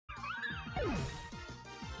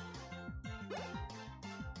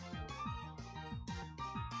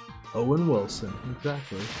Owen Wilson,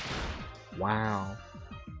 exactly. Wow.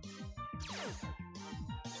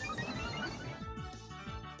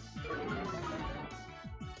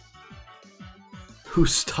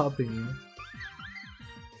 Who's stopping you?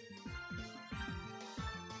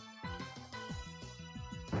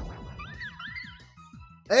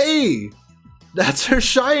 Hey! That's her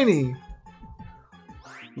shiny!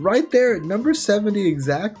 Right there at number 70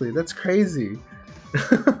 exactly. That's crazy.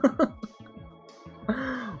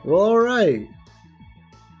 Well, alright.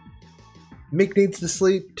 Mink needs to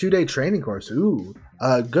sleep. 2-day training course. Ooh.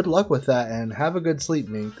 Good luck with that and have a good sleep,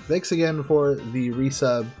 Mink. Thanks again for the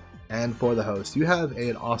resub and for the host. You have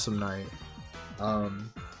an awesome night.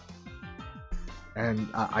 And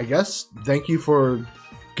I guess thank you for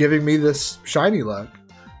giving me this shiny luck.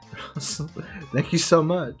 Thank you so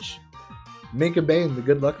much. Mink and Bane, the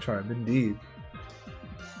good luck charm, indeed.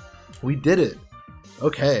 We did it.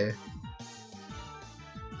 Okay.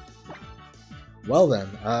 Well then,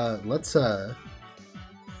 let's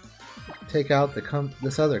take out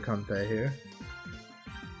this other Comfey here.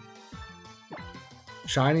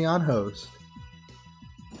 Shiny on host.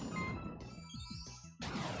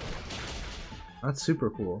 That's super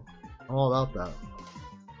cool. I'm all about that.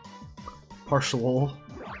 Partial.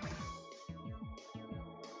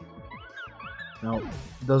 No, it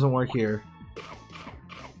doesn't work here.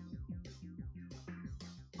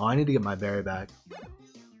 Oh, I need to get my berry back.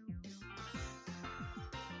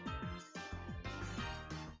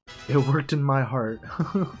 It worked in my heart.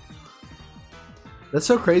 That's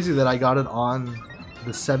so crazy that I got it on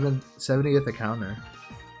the 70th encounter.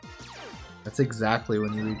 That's exactly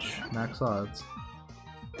when you reach max odds.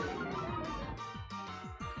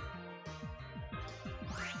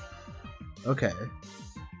 Okay.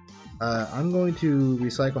 I'm going to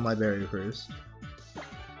recycle my berry first.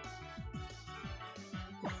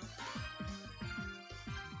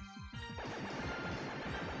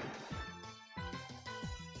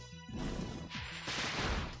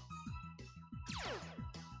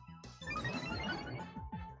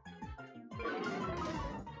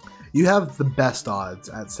 You have the best odds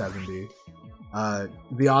at 70.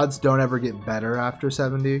 The odds don't ever get better after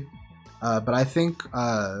 70, but I think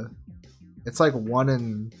it's like 1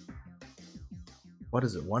 in... What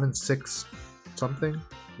is it? 1 in 6 something?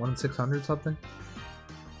 1 in 600 something?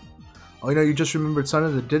 Oh, you know, you just remembered Sun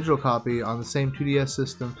of the digital copy on the same 2DS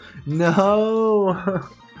system. No!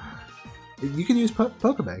 You can use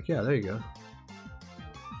Pokebank. Yeah, there you go.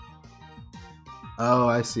 Oh,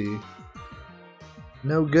 I see.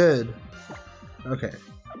 No good. Okay.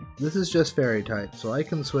 This is just fairy type, so I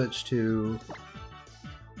can switch to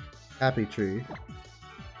Happy Tree.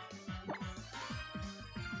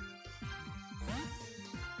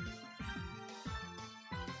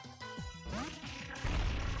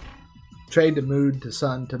 Trade to Moon to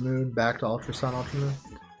Sun to Moon, back to Ultra Sun, Ultra Moon.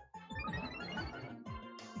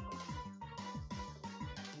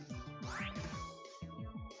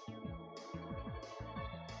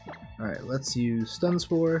 Alright, let's use Stun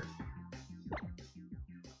Spore.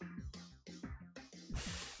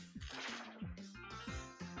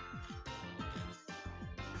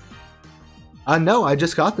 No, I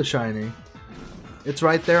just got the shiny. It's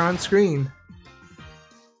right there on screen.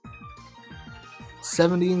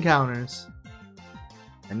 70 encounters.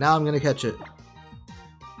 And now I'm gonna catch it.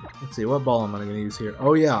 Let's see, what ball am I gonna use here?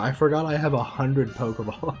 Oh yeah, I forgot I have 100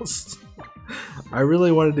 Pokeballs. I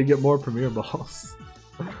really wanted to get more Premier Balls.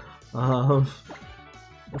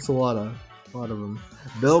 That's a lot of them.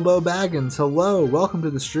 Bilbo Baggins, hello, welcome to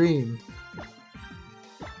the stream.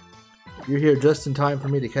 You're here just in time for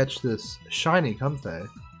me to catch this shiny Comfey.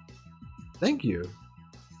 Thank you.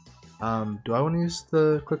 Do I want to use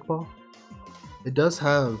the Quick Ball? It does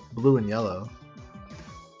have blue and yellow.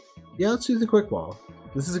 Yeah, let's use the Quick Ball.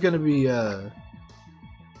 This is going to be a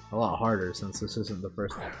lot harder since this isn't the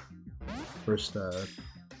first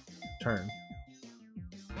turn.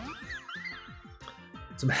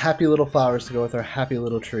 Some happy little flowers to go with our happy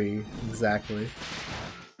little tree. Exactly.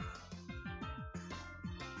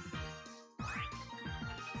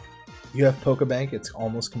 You have Pokebank, it's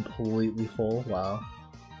almost completely full. Wow.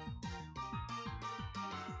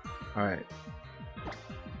 Alright.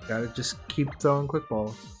 Gotta just keep throwing quick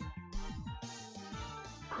balls.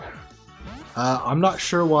 I'm not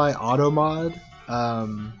sure why Automod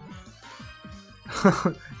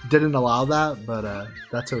didn't allow that, but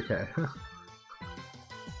that's okay.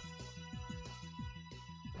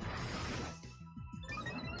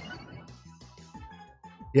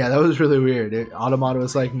 Yeah, that was really weird. Automata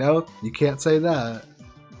was like, nope, you can't say that.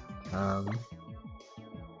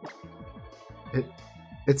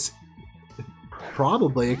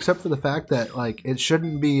 Probably, except for the fact that like it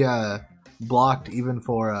shouldn't be blocked even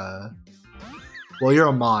for well, you're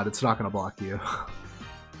a mod, it's not gonna block you.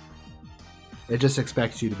 It just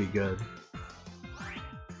expects you to be good.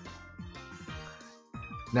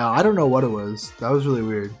 Now, I don't know what it was. That was really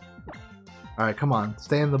weird. Alright, come on.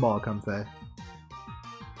 Stay in the ball, Comfey.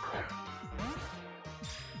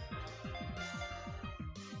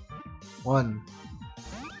 One.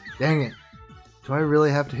 Dang it. Do I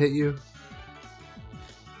really have to hit you?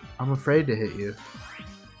 I'm afraid to hit you.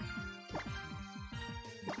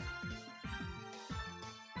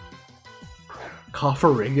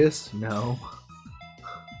 Cofferingus? No.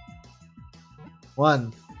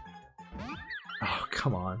 One. Oh,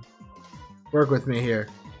 come on. Work with me here.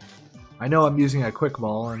 I know I'm using a quick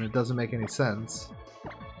ball and it doesn't make any sense.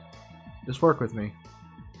 Just work with me.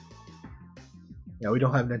 Yeah, we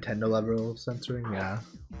don't have Nintendo level censoring, yeah.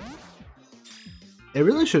 It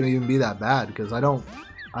really shouldn't even be that bad because I don't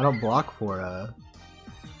block for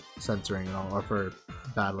censoring and all, or for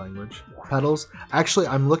bad language. Petals. Actually,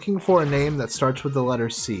 I'm looking for a name that starts with the letter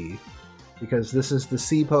C. Because this is the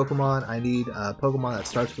C Pokemon, I need a Pokemon that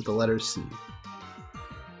starts with the letter C.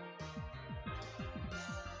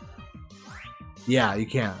 Yeah, you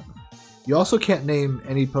can't. You also can't name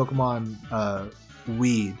any Pokemon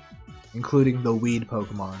Weed, including the Weed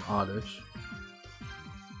Pokemon, Oddish.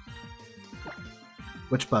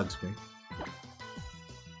 Which bugs me.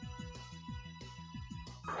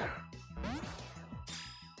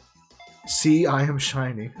 See, I am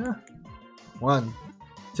shiny. Huh. 1,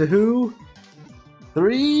 2,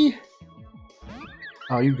 3.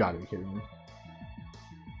 Oh, you gotta be kidding me.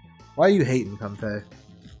 Why are you hating, Comfey?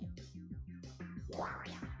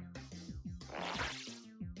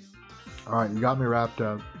 Alright, you got me wrapped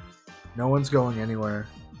up. No one's going anywhere.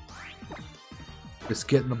 Just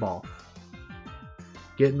get in the ball.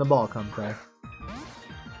 Get in the ball, Comfey.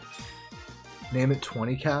 Name it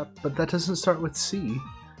 20 cap, but that doesn't start with C.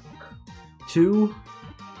 2,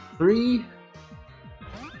 3.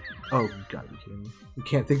 Oh, you gotta be kidding me. You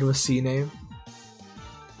can't think of a C name?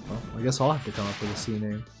 Well, I guess I'll have to come up with a C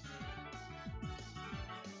name.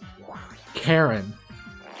 Karen.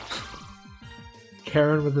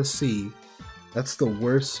 Karen with a C. That's the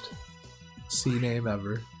worst C name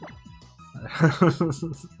ever.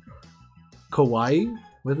 Kawaii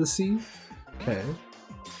with a C? Okay.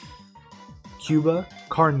 Cuba.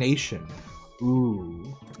 Carnation.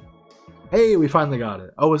 Ooh. Hey, we finally got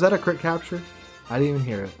it. Oh, was that a crit capture? I didn't even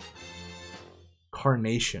hear it.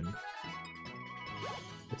 Carnation.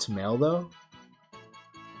 It's male, though?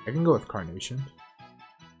 I can go with Carnation.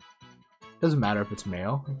 Doesn't matter if it's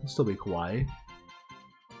male. It can still be kawaii.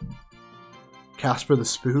 Casper the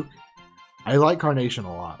Spook. I like Carnation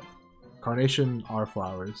a lot. Carnation are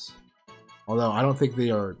flowers. Although, I don't think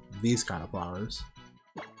they are these kind of flowers.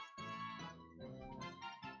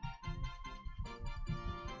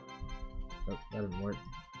 Oh, that didn't work.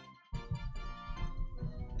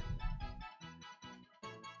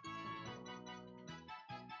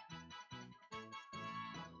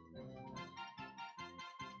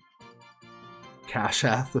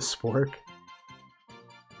 Kashath the Spork.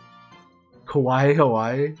 Kawaii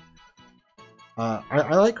Hawaii.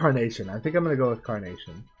 I like Carnation. I think I'm gonna go with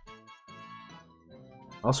Carnation.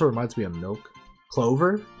 Also reminds me of milk.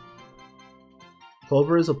 Clover?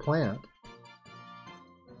 Clover is a plant.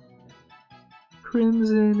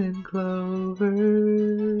 Crimson and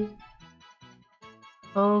clover.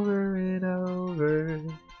 Over and over.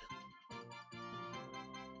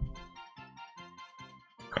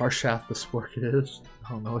 Kashath the Spork it is. I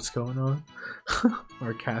don't know what's going on.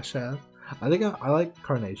 Or Kashath. I think I like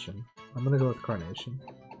Carnation. I'm gonna go with Carnation.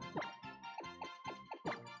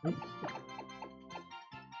 Oops.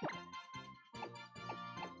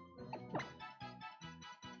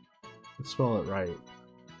 Let's spell it right.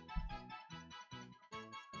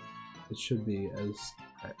 It should be as...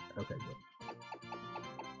 okay,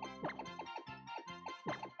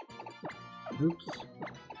 good. Oops.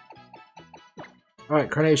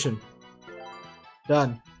 Alright, Carnation.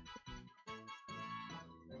 Done.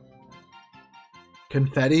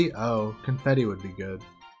 Confetti? Oh, confetti would be good.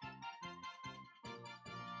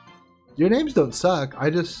 Your names don't suck. I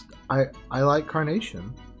like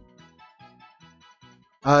Carnation.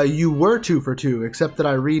 You were 2 for 2, except that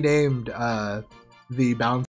I renamed the bounce